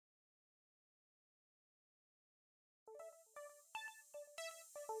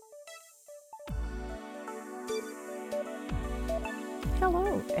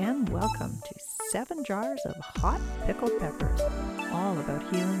Hello and welcome to 7 Jars of Hot Pickled Peppers, all about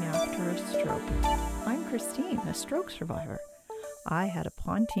healing after a stroke. I'm Christine, a stroke survivor. I had a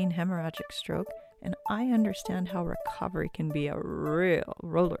pontine hemorrhagic stroke, and I understand how recovery can be a real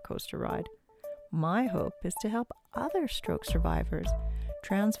roller coaster ride. My hope is to help other stroke survivors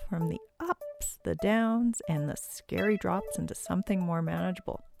transform the ups, the downs, and the scary drops into something more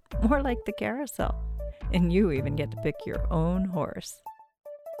manageable, more like the carousel. And you even get to pick your own horse.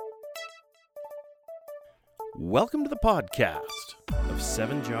 Welcome to the podcast of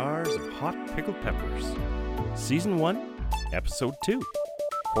 7 Jars of Hot Pickled Peppers, Season 1, Episode 2,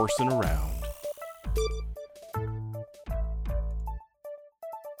 Horsing Around.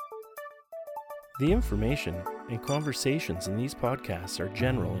 The information and conversations in these podcasts are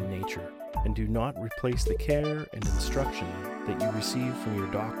general in nature and do not replace the care and instruction that you receive from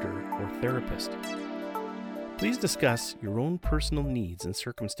your doctor or therapist. Please discuss your own personal needs and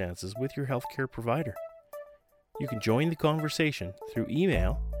circumstances with your healthcare provider. You can join the conversation through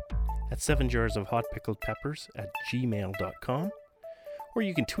email at 7jarsofhotpickedpeppers@gmail.com, or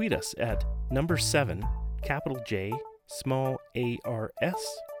you can tweet us at number 7, capital J, small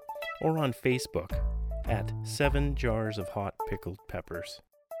ARS, or on Facebook at 7 Jars of Hot Pickled Peppers.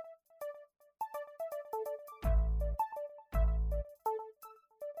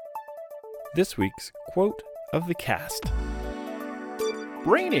 This week's quote of the cast: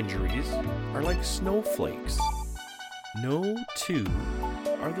 brain injuries are like snowflakes. No two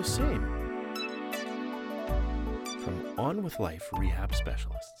are the same. From On With Life Rehab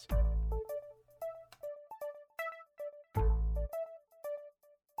Specialists.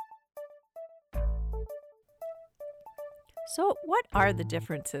 So, what are the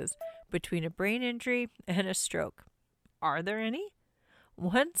differences between a brain injury and a stroke? Are there any?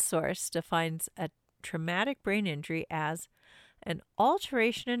 One source defines a traumatic brain injury as an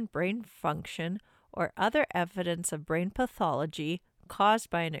alteration in brain function or other evidence of brain pathology caused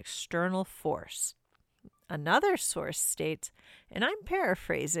by an external force. Another source states, and I'm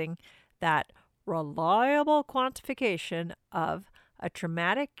paraphrasing, that reliable quantification of a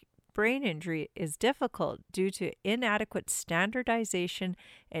traumatic brain injury is difficult due to inadequate standardization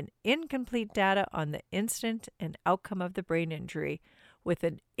and incomplete data on the incident and outcome of the brain injury, with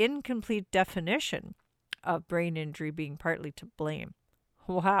an incomplete definition of brain injury being partly to blame.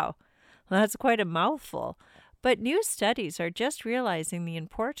 Wow, that's quite a mouthful. But new studies are just realizing the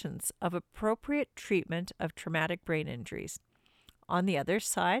importance of appropriate treatment of traumatic brain injuries. On the other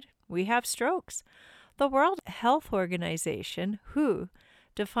side, we have strokes. The World Health Organization, WHO,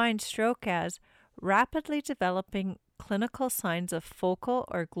 defines stroke as rapidly developing clinical signs of focal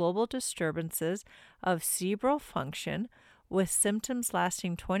or global disturbances of cerebral function with symptoms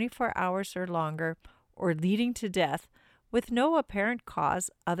lasting 24 hours or longer or leading to death with no apparent cause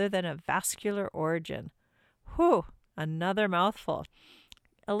other than a vascular origin. Whew, another mouthful.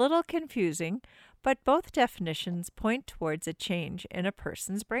 A little confusing, but both definitions point towards a change in a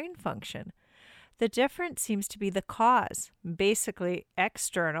person's brain function. The difference seems to be the cause, basically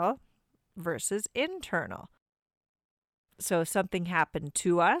external versus internal. So something happened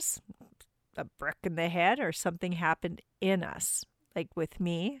to us, a brick in the head, or something happened in us, like with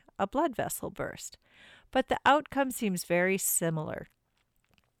me, a blood vessel burst. But the outcome seems very similar.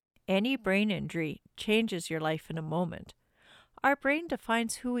 Any brain injury changes your life in a moment. Our brain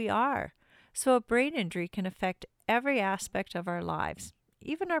defines who we are, so a brain injury can affect every aspect of our lives,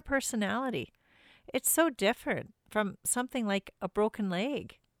 even our personality. It's so different from something like a broken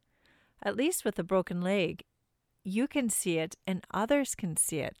leg. At least with a broken leg, you can see it and others can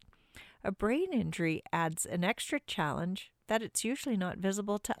see it. A brain injury adds an extra challenge that it's usually not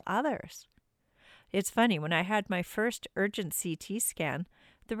visible to others. It's funny, when I had my first urgent CT scan,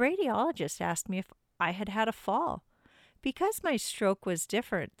 the radiologist asked me if I had had a fall. Because my stroke was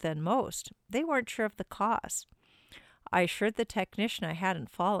different than most, they weren't sure of the cause. I assured the technician I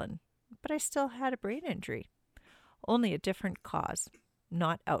hadn't fallen, but I still had a brain injury. Only a different cause,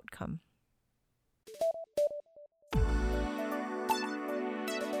 not outcome.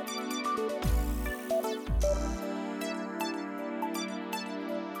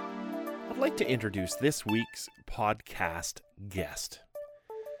 I'd like to introduce this week's podcast guest,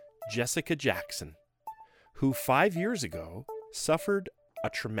 Jessica Jackson, who 5 years ago suffered a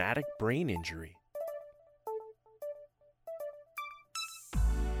traumatic brain injury.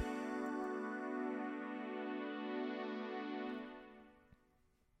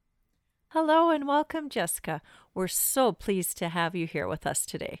 Hello and welcome, Jessica. We're so pleased to have you here with us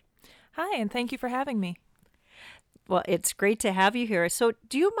today. Hi, and thank you for having me. Well, it's great to have you here. So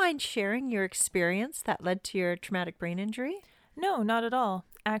do you mind sharing your experience that led to your traumatic brain injury? No, not at all.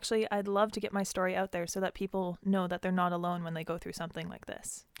 Actually, I'd love to get my story out there so that people know that they're not alone when they go through something like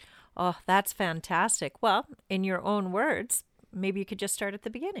this. Oh, that's fantastic. Well, in your own words, maybe you could just start at the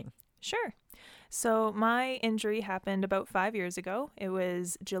beginning. Sure. So my injury happened about 5 years ago. It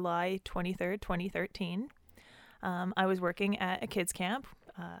was July 23rd, 2013. I was working at a kids camp.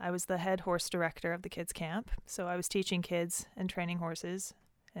 I was the head horse director of the kids camp. So I was teaching kids and training horses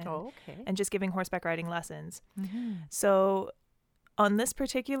and just giving horseback riding lessons. Mm-hmm. So on this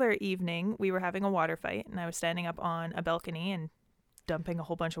particular evening, we were having a water fight, and I was standing up on a balcony and dumping a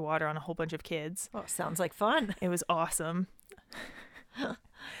whole bunch of water on a whole bunch of kids. Oh, sounds like fun. It was awesome.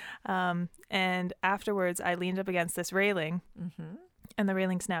 And afterwards, I leaned up against this railing, Mm-hmm. and the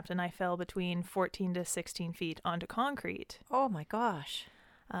railing snapped, and I fell between 14 to 16 feet onto concrete. Oh my gosh.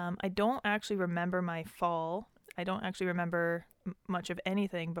 I don't actually remember my fall. I don't actually remember much of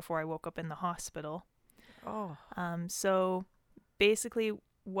anything before I woke up in the hospital. Oh. So basically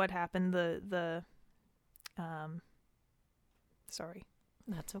what happened, sorry.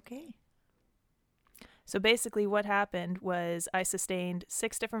 That's okay. So basically what happened was I sustained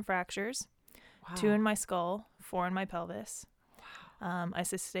 6 different fractures, Wow. 2 in my skull, 4 in my pelvis. I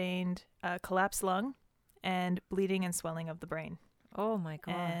sustained a collapsed lung and bleeding and swelling of the brain. Oh my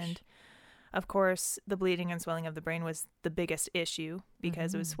gosh. And of course, the bleeding and swelling of the brain was the biggest issue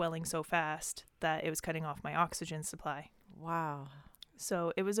because it was Mhm. swelling so fast that it was cutting off my oxygen supply. Wow.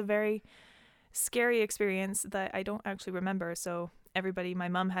 So it was a very scary experience that I don't actually remember. So my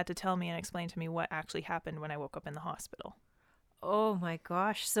mom had to tell me and explain to me what actually happened when I woke up in the hospital. Oh my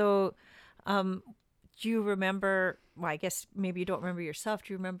gosh. So, do you remember, well, I guess maybe you don't remember yourself.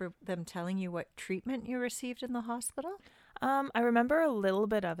 Do you remember them telling you what treatment you received in the hospital? I remember a little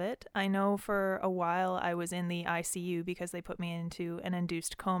bit of it. I know for a while I was in the ICU because they put me into an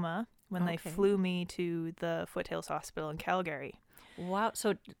induced coma when they Okay. flew me to the Foothills Hospital in Calgary. Wow.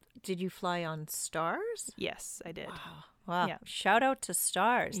 So, did you fly on Stars? Yes, I did. Wow. Yeah. Shout out to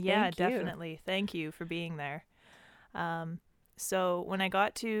Stars. Yeah, Thank you. definitely. Thank you for being there. So when I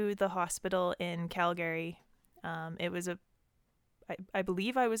got to the hospital in Calgary, it was I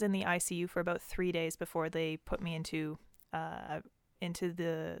believe I was in the ICU for about 3 days before they put me into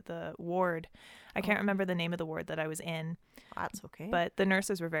the ward. I can't remember the name of the ward that I was in, That's okay. but the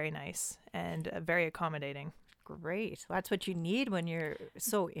nurses were very nice and very accommodating. Great. That's what you need when you're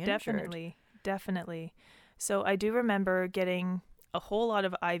so injured. Definitely. So I do remember getting a whole lot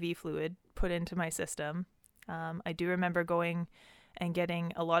of IV fluid put into my system. I do remember going and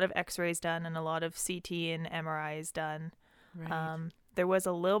getting a lot of x-rays done and a lot of CT and MRIs done. Right. There was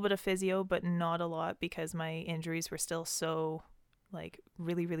a little bit of physio, but not a lot because my injuries were still so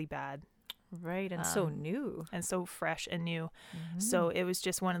really, really bad Right. And so new. and so fresh and new. Mhm. So it was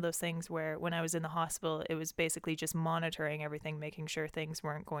just one of those things where when I was in the hospital, it was basically just monitoring everything, making sure things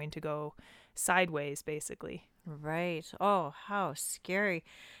weren't going to go sideways, basically. Right. Oh, how scary.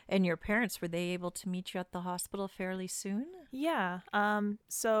 And your parents, were they able to meet you at the hospital fairly soon? Yeah.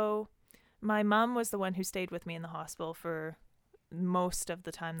 So my mom was the one who stayed with me in the hospital for most of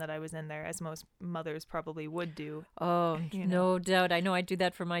the time that I was in there, as most mothers probably would do. Oh, You know. no doubt. I know I do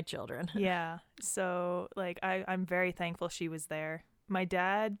that for my children. Yeah. So I'm very thankful she was there. My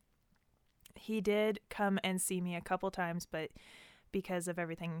dad, he did come and see me a couple times, but because of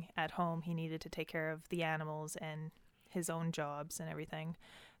everything at home, he needed to take care of the animals and his own jobs and everything.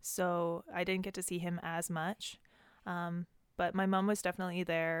 So I didn't get to see him as much. But my mom was definitely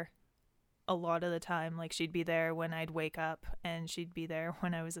there a lot of the time. Like, she'd be there when I'd wake up and she'd be there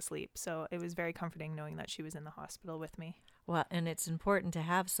when I was asleep. So it was very comforting knowing that she was in the hospital with me. Well, and it's important to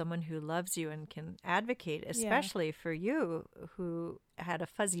have someone who loves you and can advocate, especially for you who had a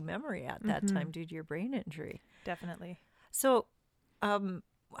fuzzy memory at that Mhm. time due to your brain injury. Definitely. So,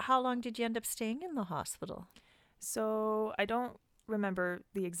 how long did you end up staying in the hospital? So I don't remember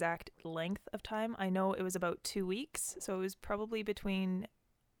the exact length of time. I know it was about 2 weeks. So it was probably between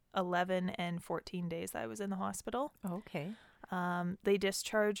 11 and 14 days that I was in the hospital. Okay. They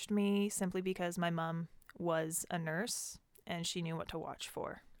discharged me simply because my mom was a nurse and she knew what to watch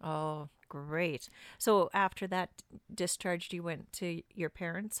for. Oh, great. So after that discharge, you went to your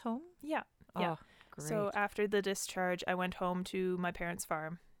parents' home? Yeah. Yeah. Oh, great. So after the discharge, I went home to my parents'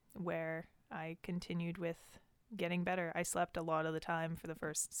 farm where I continued with getting better. I slept a lot of the time for the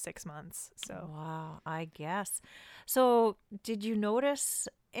first 6 months. So Wow, I guess. So did you notice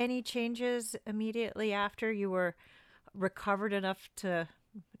any changes immediately after you were recovered enough to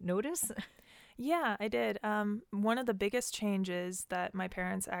notice? yeah, I did. One of the biggest changes that my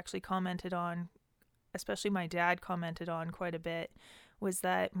parents actually commented on, especially my dad commented on quite a bit, was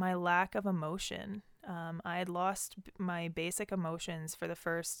that my lack of emotion I had lost my basic emotions for the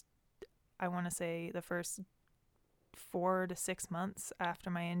first 4 to 6 months after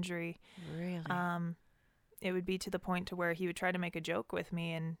my injury. Really? It would be to the point to where he would try to make a joke with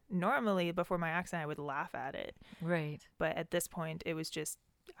me, and normally before my accident I would laugh at it. Right. But at this point it was just,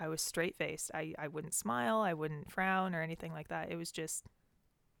 I was straight faced. I wouldn't smile, I wouldn't frown or anything like that. It was just,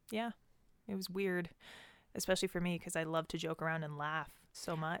 yeah, it was weird, especially for me because I love to joke around and laugh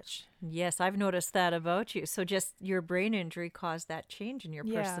so much. Yes, I've noticed that about you. So just your brain injury caused that change in your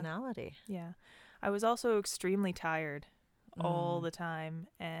Yeah. personality. Yeah. I was also extremely tired all the time,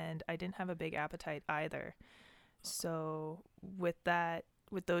 and I didn't have a big appetite either. So with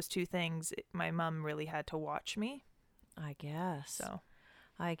those two things, my mom really had to watch me. I guess. So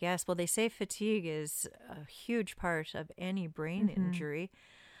Well, they say fatigue is a huge part of any brain injury.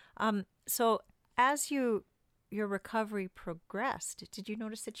 So as your recovery progressed, did you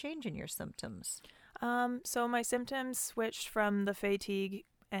notice a change in your symptoms? so my symptoms switched from the fatigue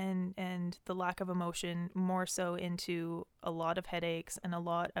and the lack of emotion more so into a lot of headaches and a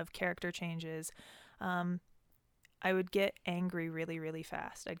lot of character changes. I would get angry really, really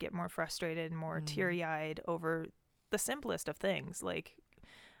fast. I'd get more frustrated, more teary-eyed over the simplest of things. Like,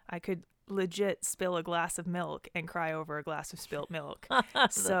 I could legit spill a glass of milk and cry over a glass of spilt milk.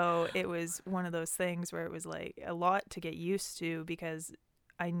 So it was one of those things where it was like a lot to get used to, because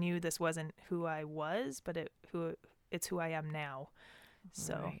I knew this wasn't who I was, but it's who I am now.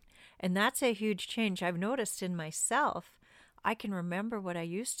 So, Right. And that's a huge change. I've noticed in myself, I can remember what I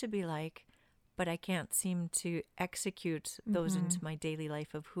used to be like, but I can't seem to execute those into my daily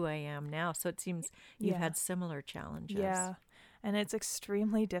life of who I am now. So it seems you've had similar challenges. Yeah. And it's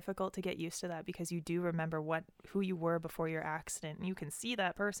extremely difficult to get used to that, because you do remember who you were before your accident. And you can see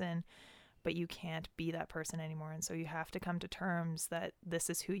that person, but you can't be that person anymore. And so you have to come to terms that this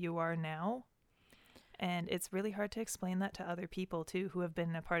is who you are now. And it's really hard to explain that to other people too, who have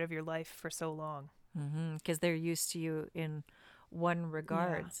been a part of your life for so long. Because they're used to you in one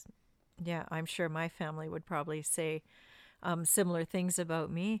regards. Yeah, I'm sure my family would probably say similar things about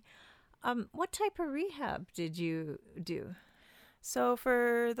me. What type of rehab did you do? So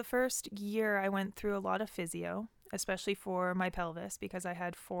for the first year, I went through a lot of physio, especially for my pelvis, because I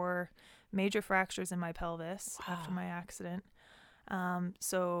had 4 major fractures in my pelvis after my accident.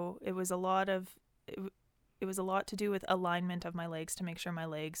 So it was a lot to do with alignment of my legs to make sure my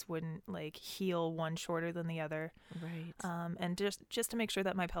legs wouldn't like heal one shorter than the other. Right. And just to make sure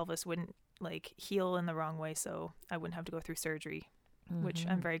that my pelvis wouldn't like heal in the wrong way, so I wouldn't have to go through surgery, which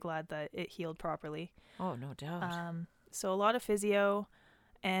I'm very glad that it healed properly. Oh, no doubt. So a lot of physio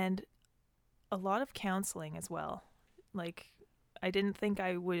and a lot of counseling as well. Like, I didn't think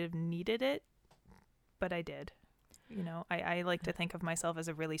I would have needed it, but I did. You know, I like to think of myself as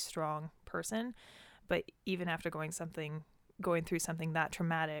a really strong person, but even after going through something that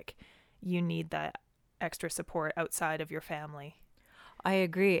traumatic, you need that extra support outside of your family. I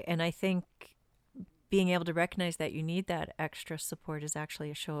agree. And I think being able to recognize that you need that extra support is actually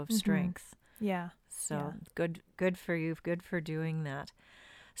a show of strength. Yeah. So good for you. Good for doing that.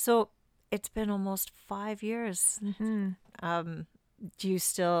 So it's been almost 5 years. Do you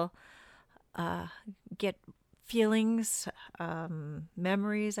still get feelings,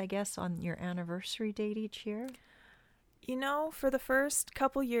 memories, I guess, on your anniversary date each year? You know, for the first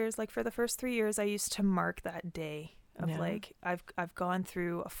couple years, like for the first 3 years, I used to mark that day of like I've gone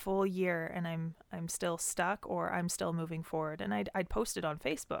through a full year and I'm still stuck or I'm still moving forward, and I'd post it on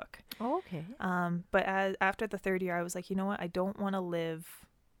Facebook. Oh, okay. But after the 3rd year, I was like, you know what? I don't want to live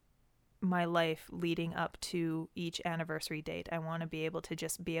my life leading up to each anniversary date. I want to be able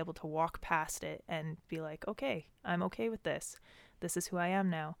to walk past it and be like, okay, I'm okay with this. This is who I am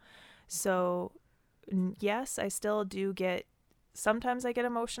now. So yes, I still do sometimes I get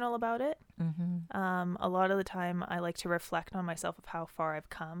emotional about it. A lot of the time I like to reflect on myself of how far I've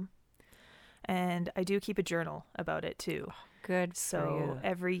come. And I do keep a journal about it too. Good for you. So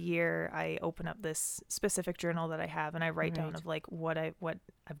every year I open up this specific journal that I have, and I write down of like what I've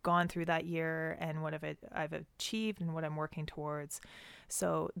gone through that year and what I've achieved and what I'm working towards.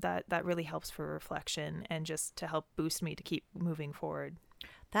 So that really helps for reflection and just to help boost me to keep moving forward.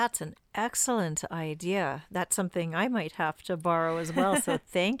 That's an excellent idea. That's something I might have to borrow as well. So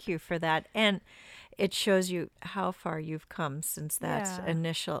thank you for that. And it shows you how far you've come since that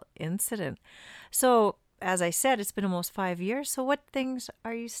initial incident. So as I said, it's been almost 5 years. So what things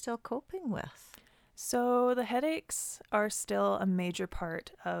are you still coping with? So the headaches are still a major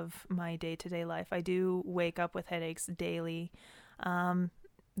part of my day-to-day life. I do wake up with headaches daily.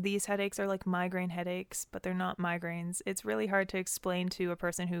 these headaches are like migraine headaches, but they're not migraines. It's really hard to explain to a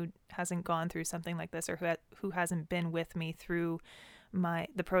person who hasn't gone through something like this, or who hasn't been with me through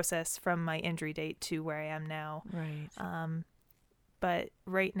the process from my injury date to where I am now. Right. But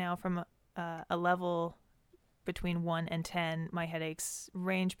right now, from a level between 1 and 10, my headaches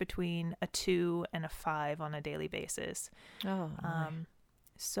range between a 2 and a 5 on a daily basis. Oh.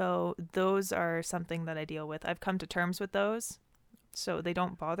 So those are something that I deal with. I've come to terms with those, so they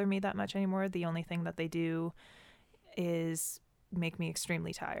don't bother me that much anymore. The only thing that they do is make me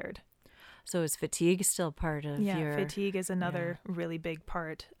extremely tired. So is fatigue still part of your... fatigue is another really big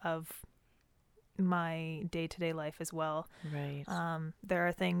part of my day-to-day life as well. Right. There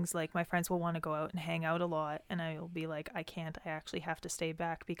are things like my friends will want to go out and hang out a lot, and I'll be like, I can't. I actually have to stay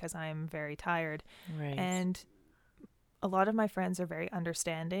back because I'm very tired. Right. And a lot of my friends are very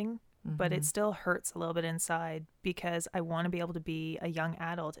understanding, but it still hurts a little bit inside because I want to be able to be a young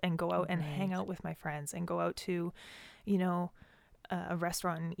adult and go out and hang out with my friends and go out to, a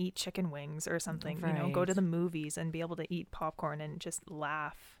restaurant and eat chicken wings or something, go to the movies and be able to eat popcorn and just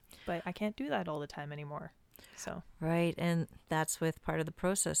laugh. But I can't do that all the time anymore. So right, and that's with part of the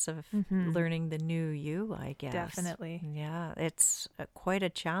process of learning the new you, I guess. Definitely. Yeah, it's quite a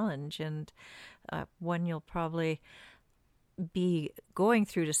challenge, and one you'll probably be going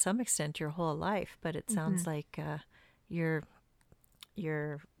through to some extent your whole life. But it sounds like you're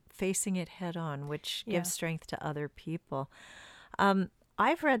facing it head on, which gives strength to other people.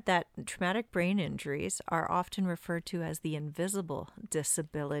 I've read that traumatic brain injuries are often referred to as the invisible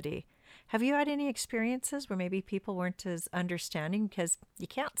disability. Have you had any experiences where maybe people weren't as understanding because you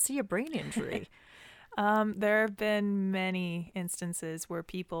can't see a brain injury? There have been many instances where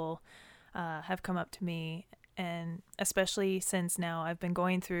people have come up to me, and especially since now I've been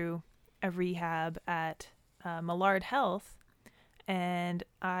going through a rehab at Millard Health, and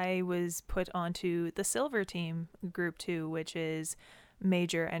I was put onto the Silver Team Group 2, which is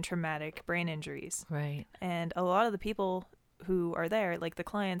major and traumatic brain injuries. Right. And a lot of the people who are there, like the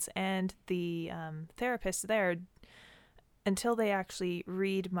clients and the therapists there, until they actually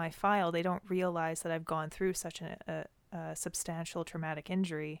read my file, they don't realize that I've gone through such a substantial traumatic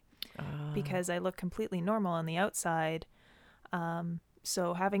injury because I look completely normal on the outside.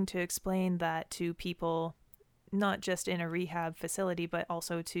 So having to explain that to people, not just in a rehab facility, but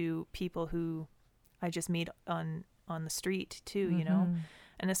also to people who I just meet on the street too,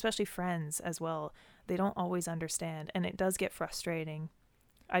 and especially friends as well. They don't always understand, and it does get frustrating.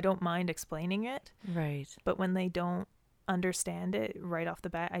 I don't mind explaining it. Right. But when they don't understand it right off the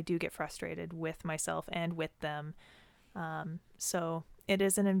bat, I do get frustrated with myself and with them. So it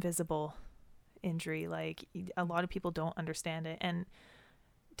is an invisible injury. Like, a lot of people don't understand it. And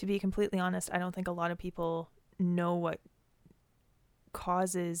to be completely honest, I don't think a lot of people know what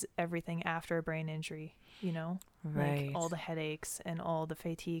causes everything after a brain injury, Right. Like all the headaches and all the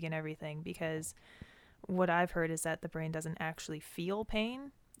fatigue and everything, because what I've heard is that the brain doesn't actually feel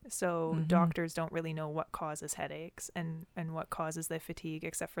pain. So doctors don't really know what causes headaches and what causes the fatigue,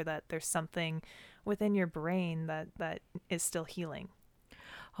 except for that there's something within your brain that is still healing.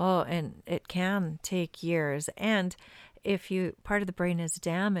 Oh, and it can take years. And if part of the brain is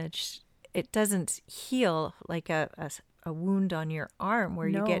damaged, it doesn't heal like a wound on your arm where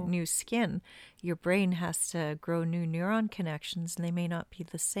you get new skin. Your brain has to grow new neuron connections, and they may not be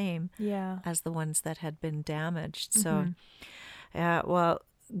the same as the ones that had been damaged. So, well,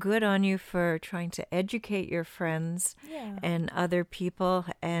 good on you for trying to educate your friends and other people,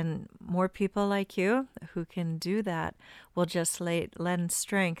 and more people like you who can do that will just lend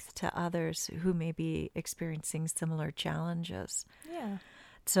strength to others who may be experiencing similar challenges. Yeah.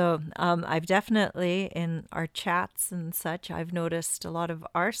 So I've definitely, in our chats and such, I've noticed a lot of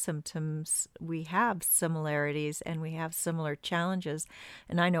our symptoms, we have similarities and we have similar challenges.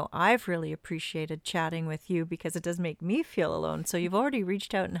 And I know I've really appreciated chatting with you because it does make me feel alone. So you've already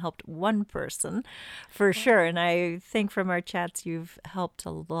reached out and helped one person for sure. And I think from our chats, you've helped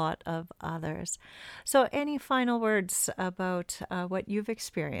a lot of others. So any final words about what you've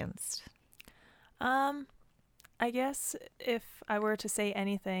experienced? I guess if I were to say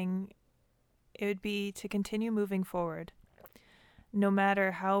anything, it would be to continue moving forward. No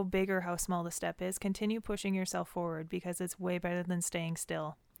matter how big or how small the step is, continue pushing yourself forward, because it's way better than staying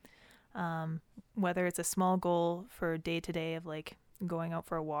still. Whether it's a small goal for day to day of like going out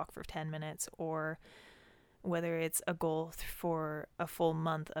for a walk for 10 minutes, or whether it's a goal for a full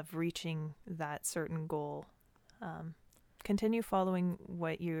month of reaching that certain goal, continue following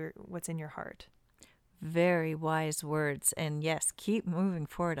what's in your heart. Very wise words. And yes, keep moving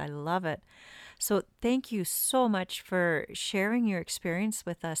forward. I love it. So thank you so much for sharing your experience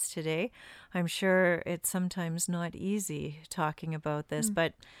with us today. I'm sure it's sometimes not easy talking about this,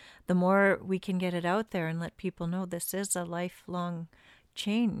 but the more we can get it out there and let people know this is a lifelong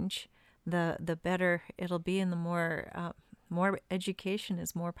change, the better it'll be, and the more education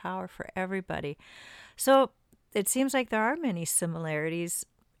is more power for everybody. So it seems like there are many similarities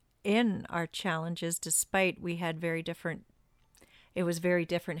in our challenges, despite we had it was very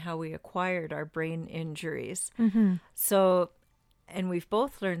different how we acquired our brain injuries. So, and we've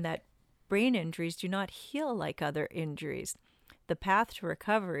both learned that brain injuries do not heal like other injuries. The path to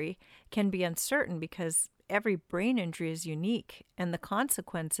recovery can be uncertain because every brain injury is unique, and the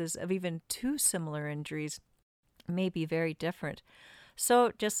consequences of even two similar injuries may be very different.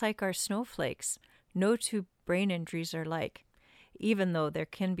 So, just like our snowflakes, no two brain injuries are alike, even though there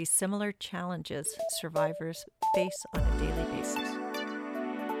can be similar challenges survivors face on a daily basis.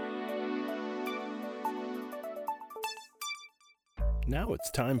 Now it's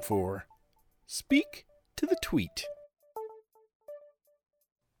time for Speak to the Tweet.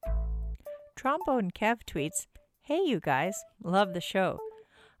 Trombone Kev tweets, "Hey you guys, love the show.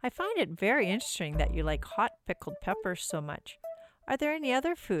 I find it very interesting that you like hot pickled peppers so much. Are there any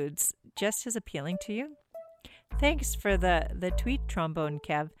other foods just as appealing to you?" Thanks for the tweet, Trombone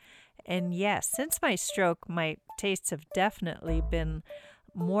Kev. And yes, since my stroke, my tastes have definitely been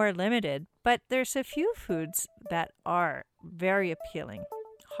more limited, but there's a few foods that are very appealing.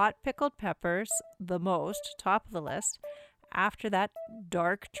 Hot pickled peppers, the most, top of the list. After that,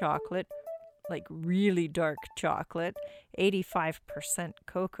 dark chocolate, like really dark chocolate, 85%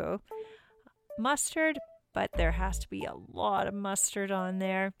 cocoa. Mustard, but there has to be a lot of mustard on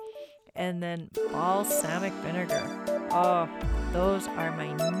there. And then balsamic vinegar. Oh, those are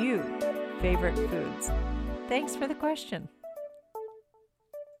my new favorite foods. Thanks for the question.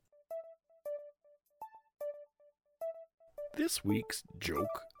 This week's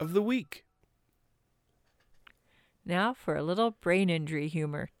Joke of the Week. Now for a little brain injury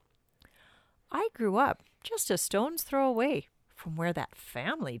humor. I grew up just a stone's throw away from where that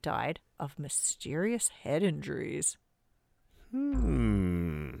family died of mysterious head injuries. A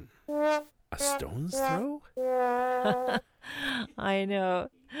stone's throw? I know.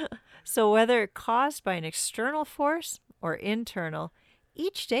 So whether caused by an external force or internal,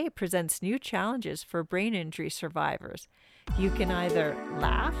 each day presents new challenges for brain injury survivors. You can either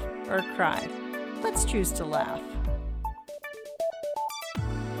laugh or cry. Let's choose to laugh.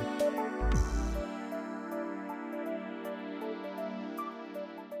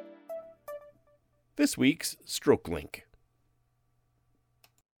 This week's Stroke Link.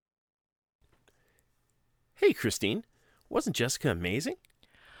 Hey, Christine. Wasn't Jessica amazing?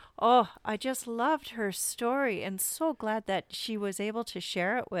 Oh, I just loved her story and so glad that she was able to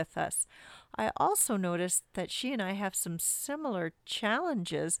share it with us. I also noticed that she and I have some similar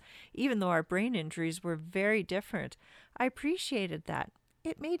challenges, even though our brain injuries were very different. I appreciated that.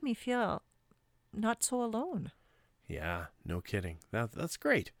 It made me feel not so alone. Yeah, no kidding. That's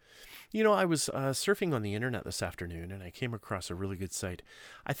great. You know, I was surfing on the internet this afternoon and I came across a really good site.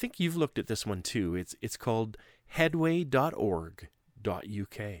 I think you've looked at this one too. It's called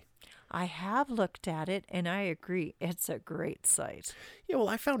headway.org.uk. I have looked at it and I agree. It's a great site. Yeah, well,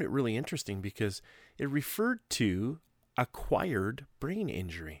 I found it really interesting because it referred to acquired brain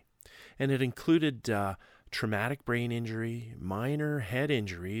injury. And it included traumatic brain injury, minor head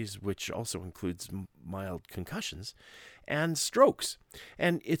injuries, which also includes mild concussions, and strokes.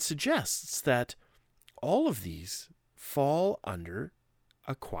 And it suggests that all of these fall under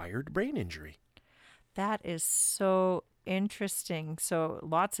acquired brain injury. That is so interesting. So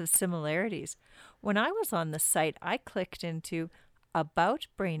lots of similarities. When I was on the site, I clicked into About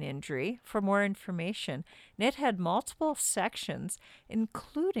Brain Injury for more information, and it had multiple sections,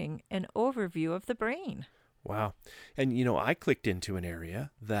 including an overview of the brain. Wow. And, you know, I clicked into an area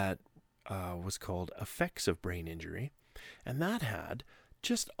that was called Effects of Brain Injury, and that had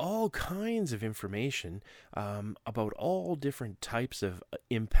just all kinds of information about all different types of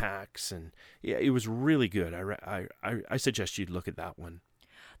impacts, and yeah, it was really good. I suggest you'd look at that one.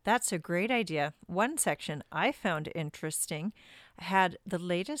 That's a great idea. One section I found interesting had the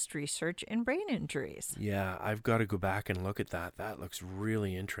latest research in brain injuries. Yeah, I've got to go back and look at that. That looks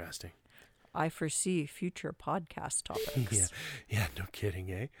really interesting. I foresee future podcast topics. Yeah, no kidding,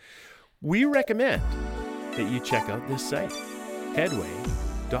 eh? We recommend that you check out this site, headway.org.uk.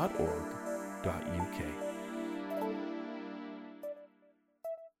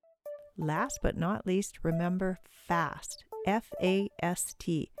 Last but not least, remember FAST,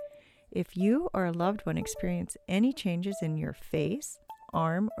 F-A-S-T. If you or a loved one experience any changes in your face,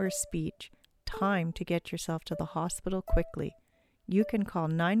 arm, or speech, time to get yourself to the hospital quickly. You can call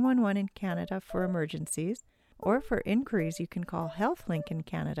 911 in Canada for emergencies, or for inquiries you can call HealthLink in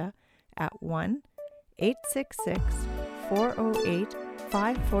Canada at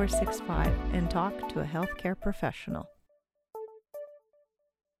 1-866-408-5465 and talk to a healthcare professional.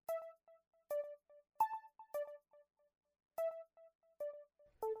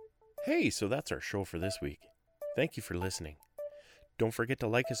 Hey, so that's our show for this week. Thank you for listening. Don't forget to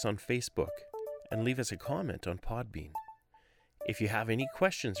like us on Facebook and leave us a comment on Podbean. If you have any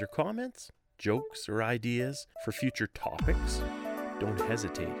questions or comments, jokes, or ideas for future topics, don't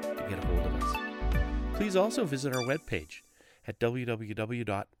hesitate to get a hold of us. Please also visit our webpage at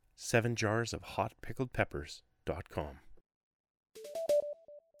www.7jarsofhotpickledpeppers.com.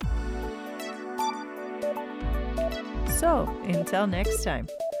 So, until next time,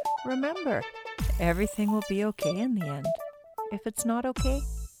 remember, everything will be okay in the end. If it's not okay,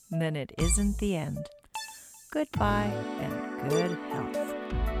 then it isn't the end. Goodbye and good health.